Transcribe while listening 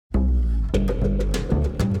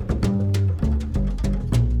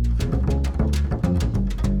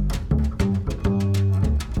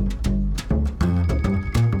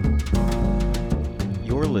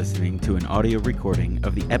audio recording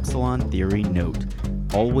of the Epsilon Theory note,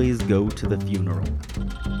 Always Go to the Funeral,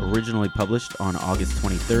 originally published on August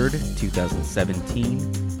 23rd,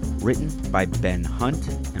 2017, written by Ben Hunt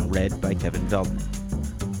and read by Kevin Veldman.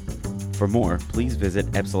 For more, please visit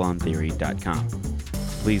epsilontheory.com.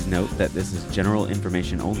 Please note that this is general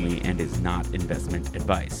information only and is not investment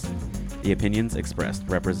advice. The opinions expressed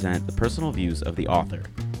represent the personal views of the author.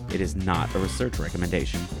 It is not a research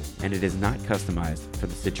recommendation, and it is not customized for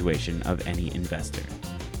the situation of any investor.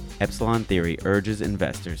 Epsilon Theory urges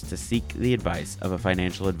investors to seek the advice of a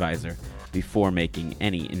financial advisor before making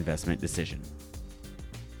any investment decision.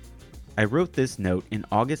 I wrote this note in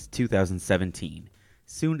August 2017,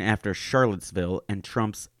 soon after Charlottesville and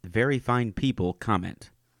Trump's "very fine people" comment.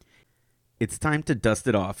 It's time to dust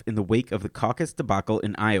it off in the wake of the caucus debacle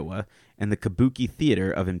in Iowa and the kabuki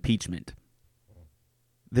theater of impeachment.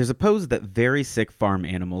 There's a pose that very sick farm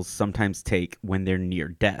animals sometimes take when they're near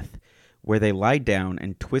death, where they lie down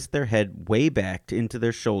and twist their head way back into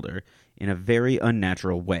their shoulder in a very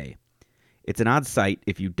unnatural way. It's an odd sight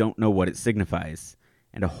if you don't know what it signifies,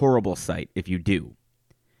 and a horrible sight if you do.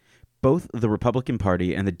 Both the Republican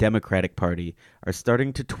Party and the Democratic Party are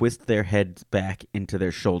starting to twist their heads back into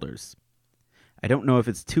their shoulders. I don't know if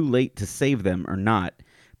it's too late to save them or not,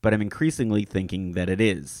 but I'm increasingly thinking that it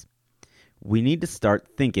is. We need to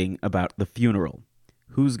start thinking about the funeral,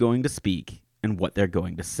 who's going to speak, and what they're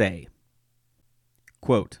going to say.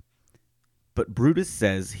 Quote, "But Brutus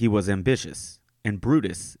says he was ambitious, and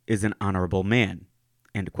Brutus is an honorable man."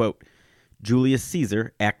 End quote. Julius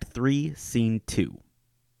Caesar, Act 3, Scene 2.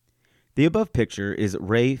 The above picture is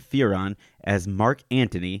Ray Fearon as Mark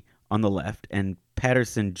Antony on the left and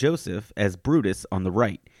Patterson Joseph as Brutus on the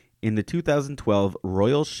right in the 2012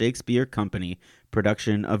 Royal Shakespeare Company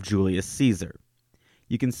production of Julius Caesar.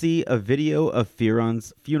 You can see a video of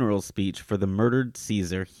Fearon's funeral speech for the murdered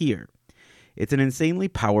Caesar here. It's an insanely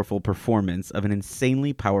powerful performance of an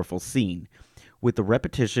insanely powerful scene, with the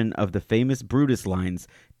repetition of the famous Brutus lines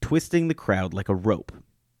twisting the crowd like a rope.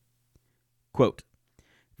 Quote,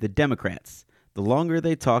 "The Democrats, the longer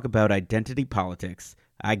they talk about identity politics,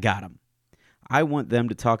 I got 'em. I want them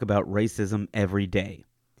to talk about racism every day.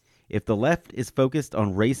 If the left is focused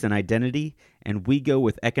on race and identity, and we go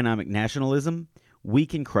with economic nationalism, we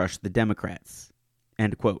can crush the Democrats."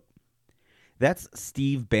 End quote. That's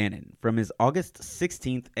Steve Bannon from his August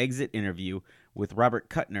 16th exit interview with Robert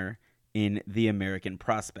Kuttner in The American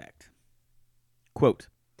Prospect. Quote,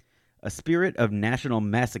 "A spirit of national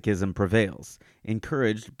masochism prevails,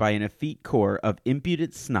 encouraged by an effete core of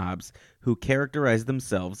impudent snobs who characterize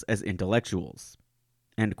themselves as intellectuals."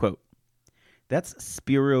 End quote. That's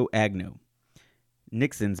Spiro Agnew,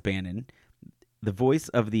 Nixon's Bannon, the voice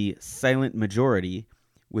of the silent majority,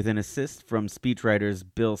 with an assist from speechwriters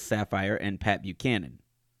Bill Safire and Pat Buchanan.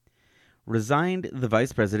 Resigned the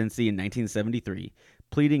vice presidency in 1973,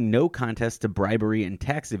 pleading no contest to bribery and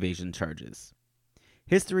tax evasion charges.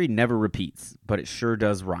 History never repeats, but it sure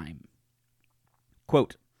does rhyme.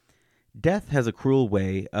 Quote, "Death has a cruel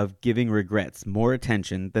way of giving regrets more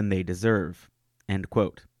attention than they deserve." End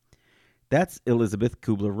quote. That's Elizabeth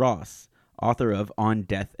Kubler-Ross, author of On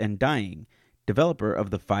Death and Dying, developer of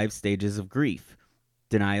the 5 stages of grief: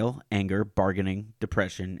 denial, anger, bargaining,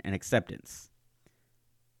 depression, and acceptance.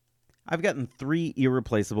 I've gotten 3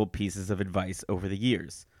 irreplaceable pieces of advice over the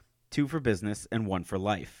years, 2 for business and 1 for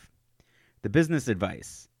life. The business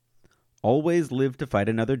advice: always live to fight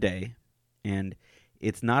another day, and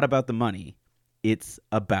it's not about the money, it's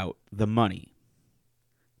about the money.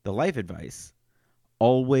 The life advice: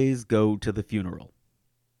 always go to the funeral.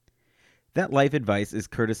 That life advice is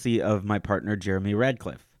courtesy of my partner Jeremy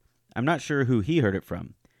Radcliffe. I'm not sure who he heard it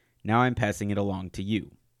from. Now I'm passing it along to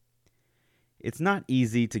you. It's not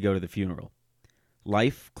easy to go to the funeral.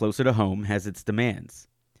 Life closer to home has its demands.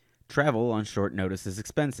 Travel on short notice is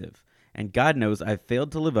expensive, and God knows I've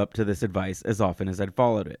failed to live up to this advice as often as I'd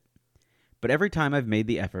followed it. But every time I've made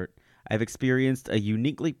the effort, I've experienced a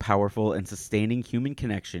uniquely powerful and sustaining human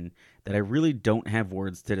connection that I really don't have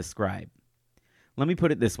words to describe. Let me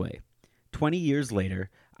put it this way. 20 years later,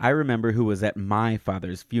 I remember who was at my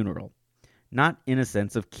father's funeral. Not in a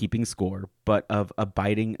sense of keeping score, but of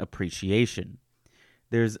abiding appreciation.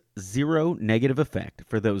 There's 0 negative effect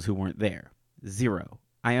for those who weren't there. 0.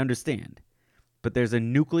 I understand. But there's a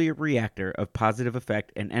nuclear reactor of positive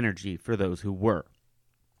effect and energy for those who were.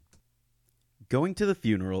 Going to the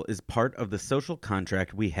funeral is part of the social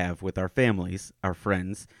contract we have with our families, our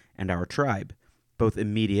friends, and our tribe, both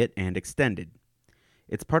immediate and extended.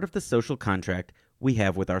 It's part of the social contract we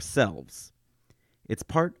have with ourselves. It's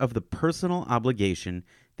part of the personal obligation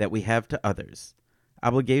that we have to others,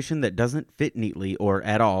 obligation that doesn't fit neatly or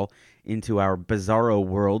at all into our bizarro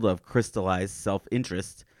world of crystallized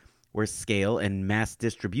self-interest, where scale and mass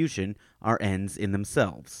distribution are ends in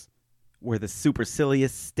themselves, where the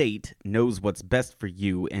supercilious state knows what's best for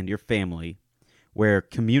you and your family, where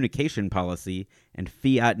communication policy and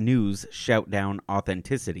fiat news shout down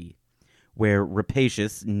authenticity, where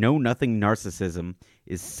rapacious, know-nothing narcissism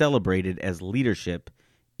is celebrated as leadership,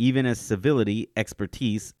 even as civility,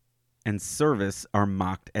 expertise, and service are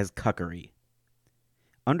mocked as cuckery.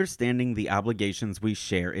 Understanding the obligations we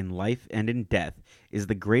share in life and in death is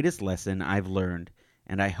the greatest lesson I've learned,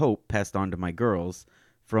 and I hope passed on to my girls,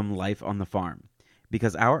 from life on the farm,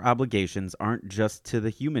 because our obligations aren't just to the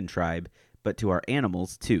human tribe, but to our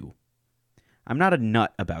animals too. I'm not a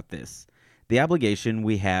nut about this. The obligation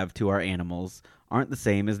we have to our animals aren't the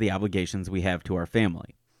same as the obligations we have to our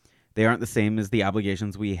family. They aren't the same as the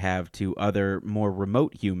obligations we have to other, more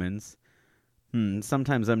remote humans.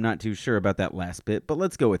 Sometimes I'm not too sure about that last bit, but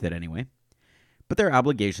let's go with it anyway. But they're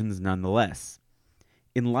obligations nonetheless.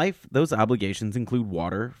 In life, those obligations include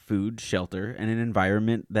water, food, shelter, and an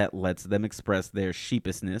environment that lets them express their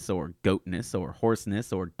sheepishness or goatness or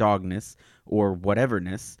horseness or dogness or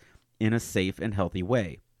whateverness in a safe and healthy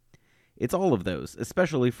way. It's all of those,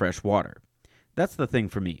 especially fresh water. That's the thing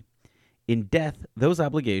for me. In death, those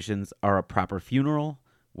obligations are a proper funeral,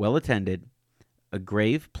 well attended, a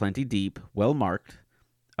grave plenty deep, well marked,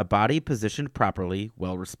 a body positioned properly,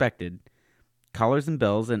 well respected, collars and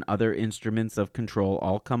bells and other instruments of control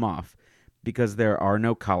all come off, because there are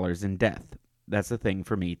no collars in death. That's a thing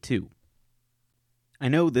for me, too. I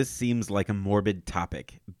know this seems like a morbid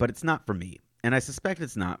topic, but it's not for me, and I suspect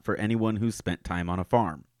it's not for anyone who's spent time on a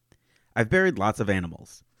farm. I've buried lots of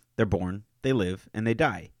animals. They're born, they live, and they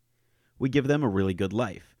die. We give them a really good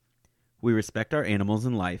life. We respect our animals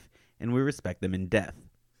in life, and we respect them in death.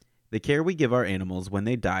 The care we give our animals when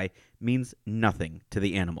they die means nothing to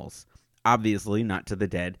the animals. Obviously not to the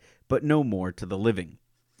dead, but no more to the living.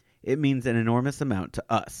 It means an enormous amount to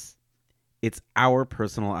us. It's our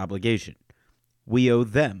personal obligation. We owe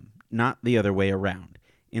them, not the other way around,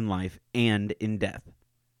 in life and in death.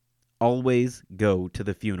 Always go to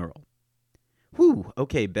the funeral. Whew,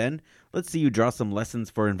 okay, Ben, let's see you draw some lessons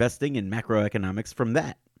for investing in macroeconomics from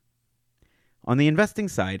that. On the investing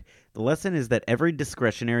side, the lesson is that every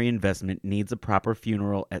discretionary investment needs a proper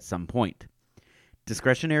funeral at some point.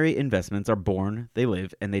 Discretionary investments are born, they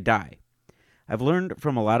live, and they die. I've learned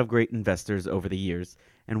from a lot of great investors over the years,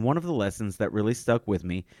 and one of the lessons that really stuck with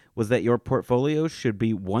me was that your portfolio should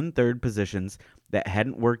be 1/3 positions that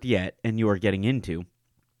hadn't worked yet and you are getting into,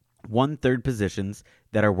 1/3 positions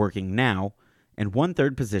that are working now, and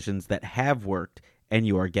 1/3 positions that have worked and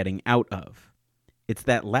you are getting out of. It's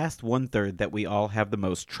that last 1/3 that we all have the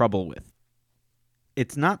most trouble with.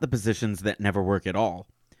 It's not the positions that never work at all.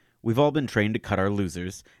 We've all been trained to cut our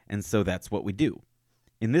losers, and so that's what we do.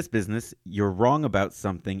 In this business, you're wrong about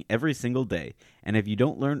something every single day, and if you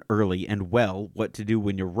don't learn early and well what to do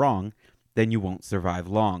when you're wrong, then you won't survive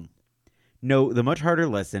long. No, the much harder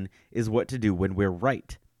lesson is what to do when we're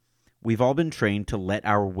right. We've all been trained to let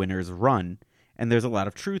our winners run, and there's a lot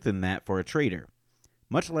of truth in that for a trader.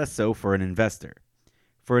 Much less so for an investor.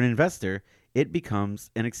 For an investor, it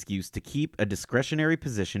becomes an excuse to keep a discretionary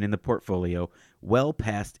position in the portfolio well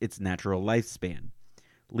past its natural lifespan,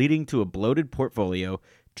 leading to a bloated portfolio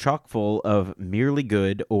chock full of merely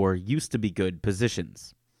good or used to be good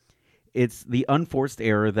positions. It's the unforced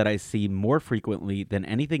error that I see more frequently than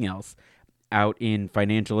anything else out in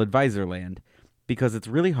financial advisor land, because it's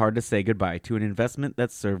really hard to say goodbye to an investment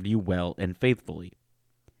that's served you well and faithfully.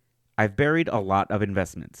 I've buried a lot of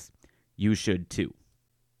investments. You should too.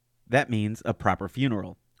 That means a proper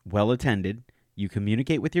funeral, well attended. You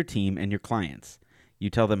communicate with your team and your clients. You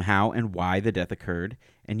tell them how and why the death occurred,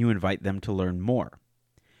 and you invite them to learn more.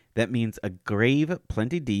 That means a grave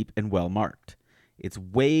plenty deep and well marked. It's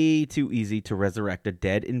way too easy to resurrect a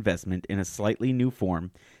dead investment in a slightly new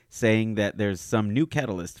form, saying that there's some new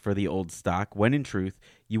catalyst for the old stock, when in truth,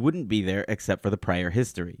 you wouldn't be there except for the prior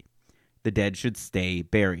history. The dead should stay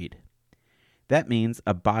buried. That means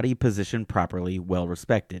a body positioned properly, well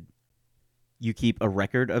respected. You keep a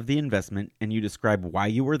record of the investment and you describe why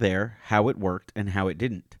you were there, how it worked, and how it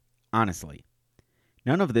didn't. Honestly.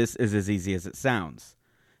 None of this is as easy as it sounds,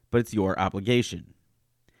 but it's your obligation.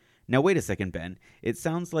 Now wait a second, Ben. It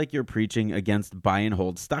sounds like you're preaching against buy and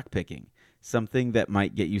hold stock picking, something that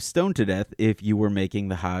might get you stoned to death if you were making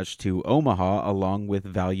the Hajj to Omaha along with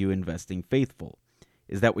value investing faithful.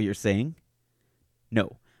 Is that what you're saying?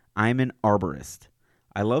 No, I'm an arborist.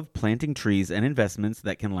 I love planting trees and investments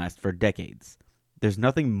that can last for decades. There's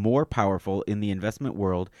nothing more powerful in the investment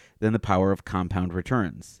world than the power of compound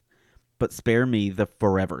returns. But spare me the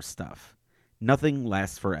forever stuff. Nothing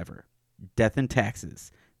lasts forever. Death and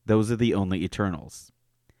taxes, those are the only eternals.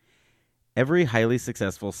 Every highly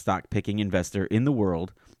successful stock-picking investor in the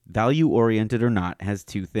world, value-oriented or not, has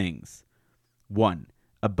two things. 1.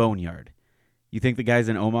 A boneyard. You think the guys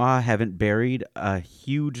in Omaha haven't buried a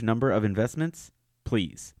huge number of investments?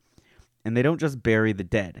 Please. And they don't just bury the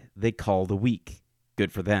dead, they call the weak.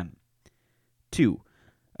 Good for them. 2.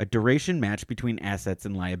 A duration match between assets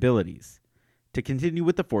and liabilities. To continue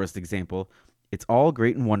with the forest example, it's all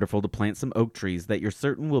great and wonderful to plant some oak trees that you're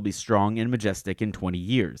certain will be strong and majestic in 20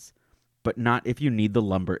 years, but not if you need the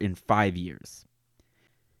lumber in 5 years.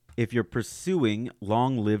 If you're pursuing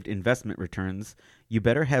long-lived investment returns, you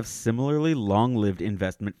better have similarly long-lived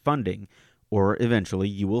investment funding, or eventually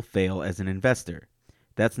you will fail as an investor.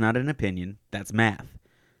 That's not an opinion, that's math.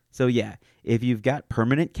 So yeah, if you've got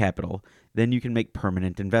permanent capital, then you can make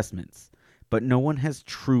permanent investments. But no one has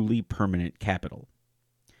truly permanent capital.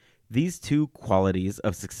 These two qualities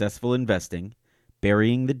of successful investing,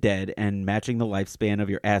 burying the dead and matching the lifespan of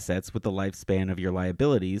your assets with the lifespan of your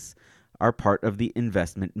liabilities, are part of the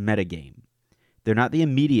investment metagame. They're not the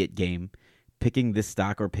immediate game, picking this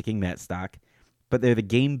stock or picking that stock, but they're the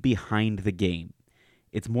game behind the game.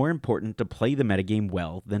 It's more important to play the metagame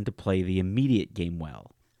well than to play the immediate game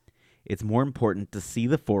well. It's more important to see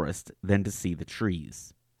the forest than to see the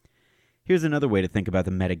trees. Here's another way to think about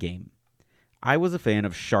the metagame. I was a fan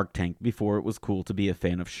of Shark Tank before it was cool to be a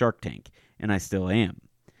fan of Shark Tank, and I still am.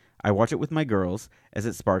 I watch it with my girls as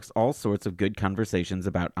it sparks all sorts of good conversations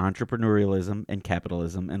about entrepreneurialism and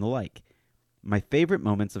capitalism and the like. My favorite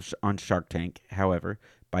moments on Shark Tank, however,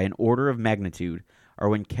 by an order of magnitude, are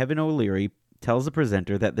when Kevin O'Leary tells a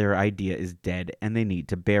presenter that their idea is dead and they need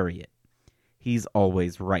to bury it. He's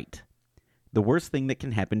always right. The worst thing that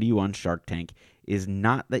can happen to you on Shark Tank is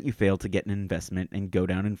not that you fail to get an investment and go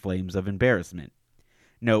down in flames of embarrassment.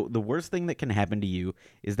 No, the worst thing that can happen to you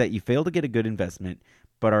is that you fail to get a good investment,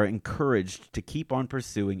 but are encouraged to keep on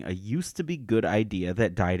pursuing a used-to-be-good idea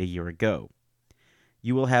that died a year ago.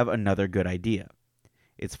 You will have another good idea.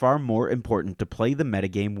 It's far more important to play the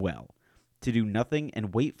metagame well, to do nothing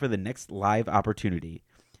and wait for the next live opportunity,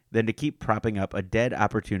 than to keep propping up a dead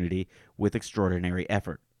opportunity with extraordinary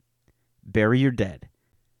effort. Bury your dead.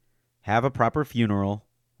 Have a proper funeral,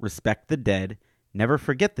 respect the dead, never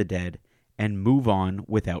forget the dead, and move on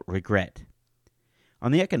without regret.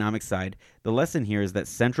 On the economic side, the lesson here is that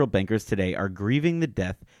central bankers today are grieving the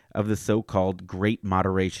death of the so-called Great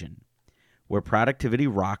Moderation, where productivity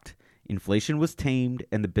rocked, inflation was tamed,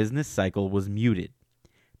 and the business cycle was muted.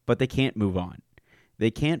 But they can't move on. They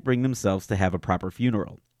can't bring themselves to have a proper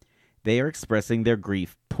funeral. They are expressing their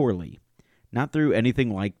grief poorly, not through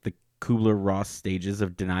anything like the Kubler-Ross stages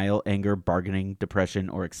of denial, anger, bargaining, depression,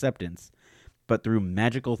 or acceptance, but through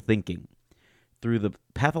magical thinking, through the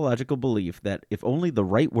pathological belief that if only the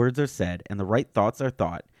right words are said and the right thoughts are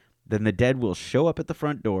thought, then the dead will show up at the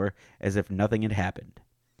front door as if nothing had happened.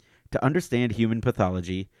 To understand human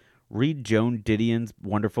pathology, read Joan Didion's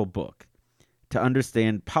wonderful book. To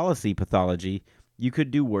understand policy pathology, you could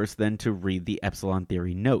do worse than to read the Epsilon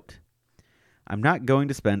Theory note. I'm not going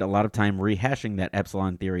to spend a lot of time rehashing that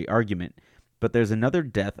Epsilon Theory argument, but there's another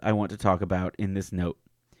death I want to talk about in this note,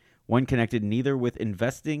 one connected neither with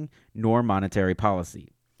investing nor monetary policy.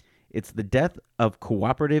 It's the death of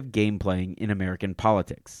cooperative game playing in American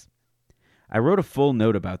politics. I wrote a full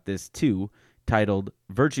note about this too, titled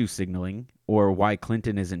Virtue Signaling, or Why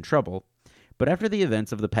Clinton is in Trouble, but after the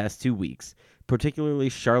events of the past 2 weeks, particularly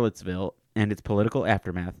Charlottesville and its political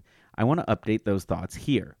aftermath, I want to update those thoughts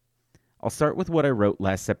here. I'll start with what I wrote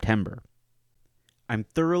last September. I'm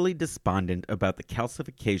thoroughly despondent about the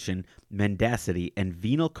calcification, mendacity, and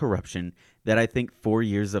venal corruption that I think 4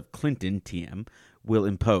 years of Clinton, TM, will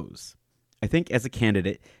impose. I think as a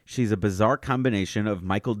candidate, she's a bizarre combination of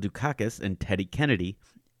Michael Dukakis and Teddy Kennedy,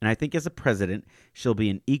 and I think as a president, she'll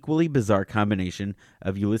be an equally bizarre combination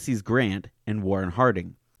of Ulysses Grant and Warren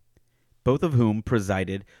Harding, both of whom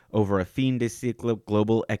presided over a fin de siècle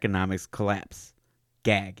global economics collapse.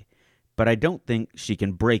 Gag. But I don't think she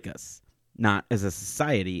can break us. Not as a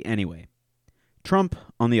society, anyway. Trump,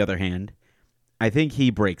 on the other hand, I think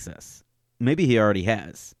he breaks us. Maybe he already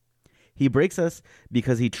has. He breaks us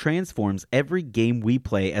because he transforms every game we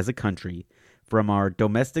play as a country, from our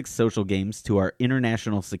domestic social games to our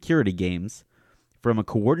international security games, from a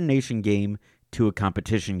coordination game to a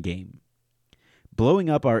competition game. Blowing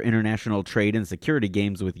up our international trade and security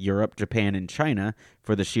games with Europe, Japan, and China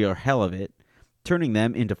for the sheer hell of it, turning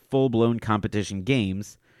them into full-blown competition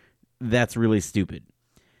games, that's really stupid.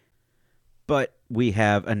 But we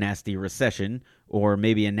have a nasty recession, or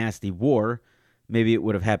maybe a nasty war. Maybe it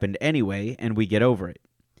would have happened anyway, and we get over it.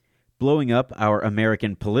 Blowing up our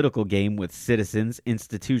American political game with citizens,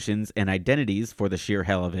 institutions, and identities for the sheer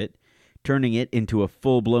hell of it, turning it into a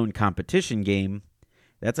full-blown competition game,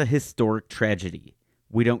 that's a historic tragedy.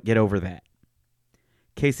 We don't get over that.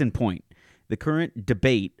 Case in point, the current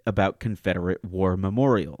debate about Confederate war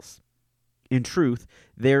memorials. In truth,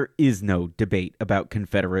 there is no debate about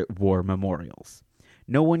Confederate war memorials.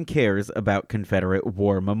 No one cares about Confederate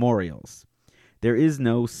war memorials. There is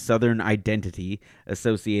no Southern identity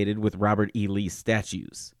associated with Robert E. Lee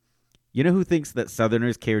statues. You know who thinks that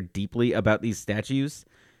Southerners care deeply about these statues?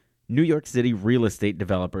 New York City real estate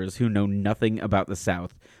developers who know nothing about the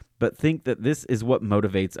South, but think that this is what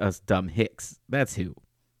motivates us dumb hicks. That's who.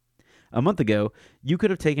 A month ago, you could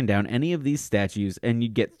have taken down any of these statues and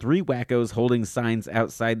you'd get 3 wackos holding signs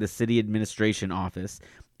outside the city administration office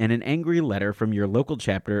and an angry letter from your local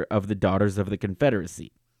chapter of the Daughters of the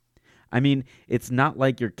Confederacy. I mean, it's not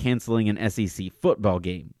like you're canceling an SEC football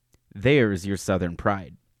game. There's your Southern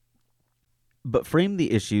pride. But frame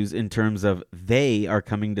the issues in terms of they are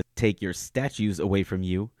coming to take your statues away from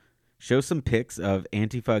you. Show some pics of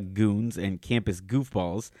Antifa goons and campus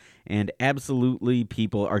goofballs, and absolutely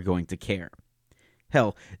people are going to care.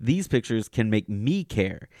 Hell, these pictures can make me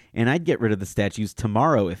care, and I'd get rid of the statues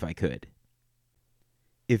tomorrow if I could.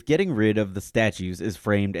 If getting rid of the statues is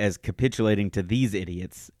framed as capitulating to these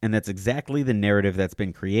idiots, and that's exactly the narrative that's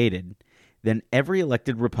been created, then every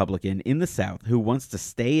elected Republican in the South who wants to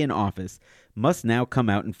stay in office must now come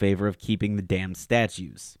out in favor of keeping the damn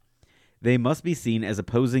statues. They must be seen as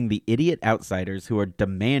opposing the idiot outsiders who are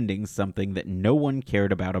demanding something that no one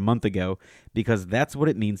cared about a month ago, because that's what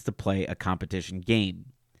it means to play a competition game.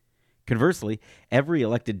 Conversely, every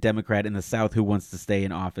elected Democrat in the South who wants to stay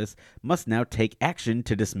in office must now take action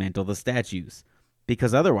to dismantle the statues,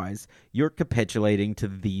 because otherwise you're capitulating to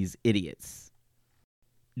these idiots.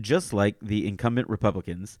 Just like the incumbent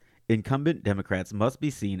Republicans, incumbent Democrats must be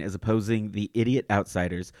seen as opposing the idiot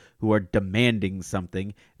outsiders who are demanding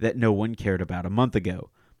something that no one cared about a month ago,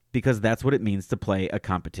 because that's what it means to play a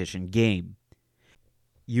competition game.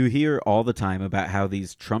 You hear all the time about how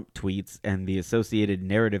these Trump tweets and the associated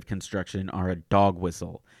narrative construction are a dog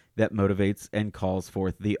whistle that motivates and calls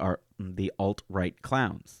forth the alt-right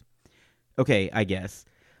clowns. Okay, I guess.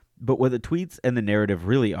 But what the tweets and the narrative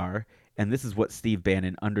really are, and this is what Steve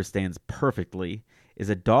Bannon understands perfectly, is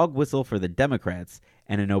a dog whistle for the Democrats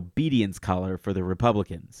and an obedience collar for the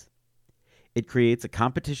Republicans. It creates a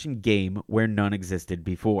competition game where none existed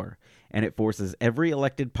before, and it forces every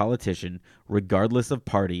elected politician, regardless of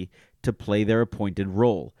party, to play their appointed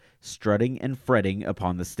role, strutting and fretting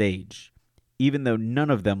upon the stage, even though none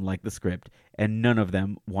of them like the script and none of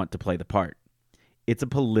them want to play the part. It's a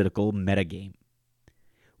political metagame.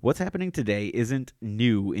 What's happening today isn't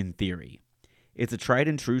new in theory. It's a tried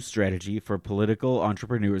and true strategy for political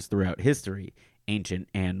entrepreneurs throughout history, ancient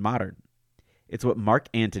and modern. It's what Mark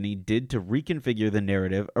Antony did to reconfigure the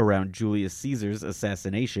narrative around Julius Caesar's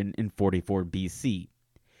assassination in 44 BC.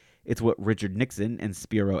 It's what Richard Nixon and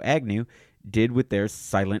Spiro Agnew did with their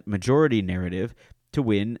silent majority narrative to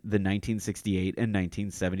win the 1968 and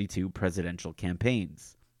 1972 presidential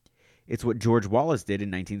campaigns. It's what George Wallace did in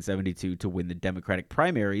 1972 to win the Democratic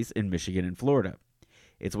primaries in Michigan and Florida.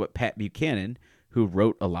 It's what Pat Buchanan, who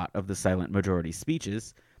wrote a lot of the silent majority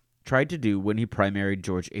speeches, tried to do when he primaried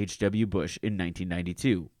George H.W. Bush in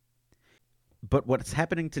 1992. But what's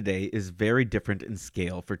happening today is very different in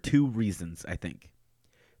scale for 2 reasons, I think.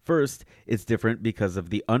 First, it's different because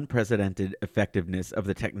of the unprecedented effectiveness of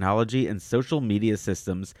the technology and social media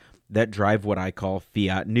systems that drive what I call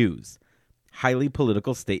fiat news, highly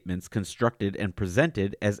political statements constructed and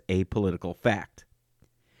presented as apolitical fact.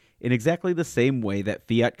 In exactly the same way that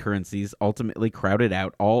fiat currencies ultimately crowded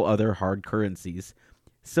out all other hard currencies,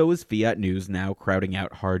 so is fiat news now crowding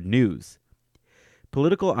out hard news.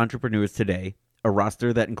 Political entrepreneurs today, a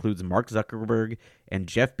roster that includes Mark Zuckerberg and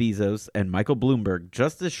Jeff Bezos and Michael Bloomberg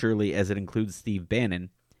just as surely as it includes Steve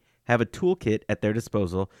Bannon, have a toolkit at their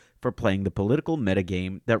disposal for playing the political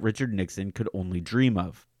metagame that Richard Nixon could only dream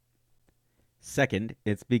of. Second,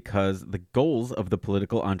 it's because the goals of the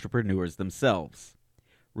political entrepreneurs themselves.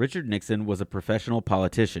 Richard Nixon was a professional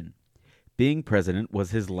politician. Being president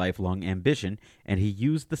was his lifelong ambition, and he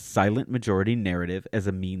used the silent majority narrative as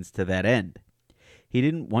a means to that end. He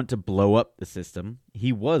didn't want to blow up the system.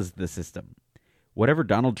 He was the system. Whatever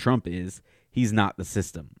Donald Trump is, he's not the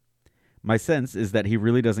system. My sense is that he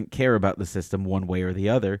really doesn't care about the system one way or the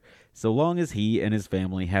other, so long as he and his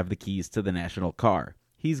family have the keys to the national car.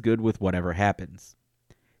 He's good with whatever happens.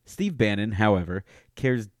 Steve Bannon, however,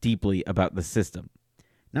 cares deeply about the system.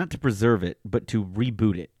 Not to preserve it, but to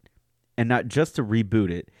reboot it. And not just to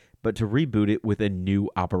reboot it, but to reboot it with a new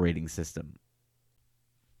operating system.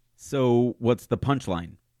 So, what's the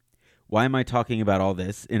punchline? Why am I talking about all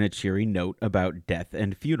this in a cheery note about death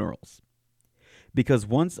and funerals? Because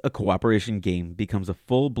once a cooperation game becomes a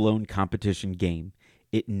full-blown competition game,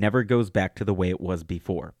 it never goes back to the way it was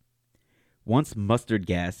before. Once mustard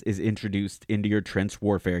gas is introduced into your trench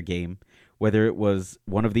warfare game, whether it was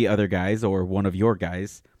one of the other guys or one of your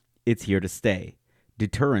guys, it's here to stay.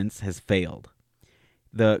 Deterrence has failed.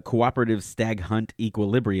 The cooperative stag hunt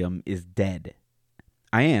equilibrium is dead.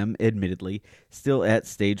 I am, admittedly, still at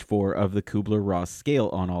stage 4 of the Kubler-Ross scale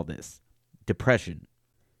on all this. Depression.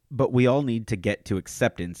 But we all need to get to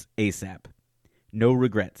acceptance ASAP. No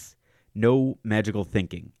regrets. No magical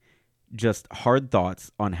thinking. Just hard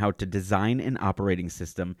thoughts on how to design an operating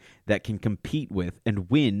system that can compete with and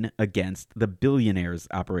win against the billionaire's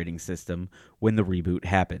operating system when the reboot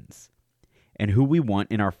happens. And who we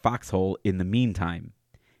want in our foxhole in the meantime.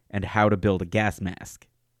 And how to build a gas mask.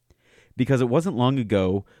 Because it wasn't long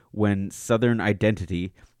ago when Southern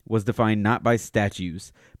identity was defined not by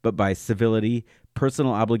statues, but by civility,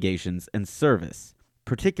 personal obligations, and service,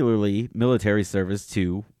 particularly military service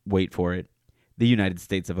to, wait for it, the United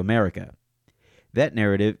States of America. That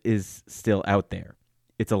narrative is still out there.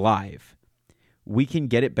 It's alive. We can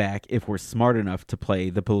get it back if we're smart enough to play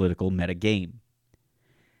the political metagame.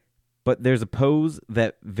 But there's a pose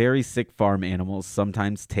that very sick farm animals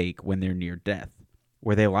sometimes take when they're near death,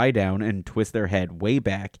 where they lie down and twist their head way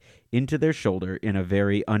back into their shoulder in a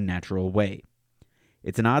very unnatural way.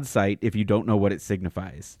 It's an odd sight if you don't know what it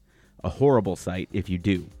signifies. A horrible sight if you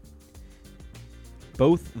do.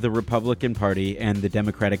 Both the Republican Party and the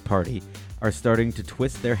Democratic Party are starting to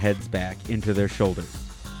twist their heads back into their shoulders.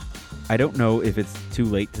 I don't know if it's too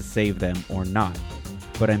late to save them or not,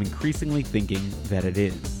 but I'm increasingly thinking that it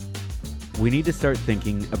is. We need to start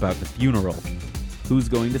thinking about the funeral, who's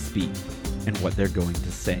going to speak, and what they're going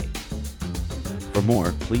to say. For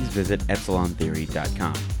more, please visit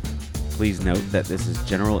EpsilonTheory.com. Please note that this is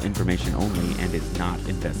general information only and is not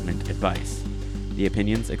investment advice. The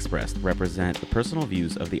opinions expressed represent the personal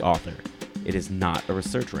views of the author. It is not a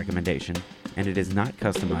research recommendation, and it is not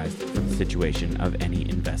customized for the situation of any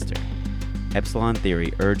investor. Epsilon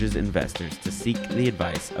Theory urges investors to seek the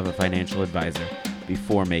advice of a financial advisor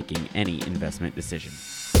before making any investment decision.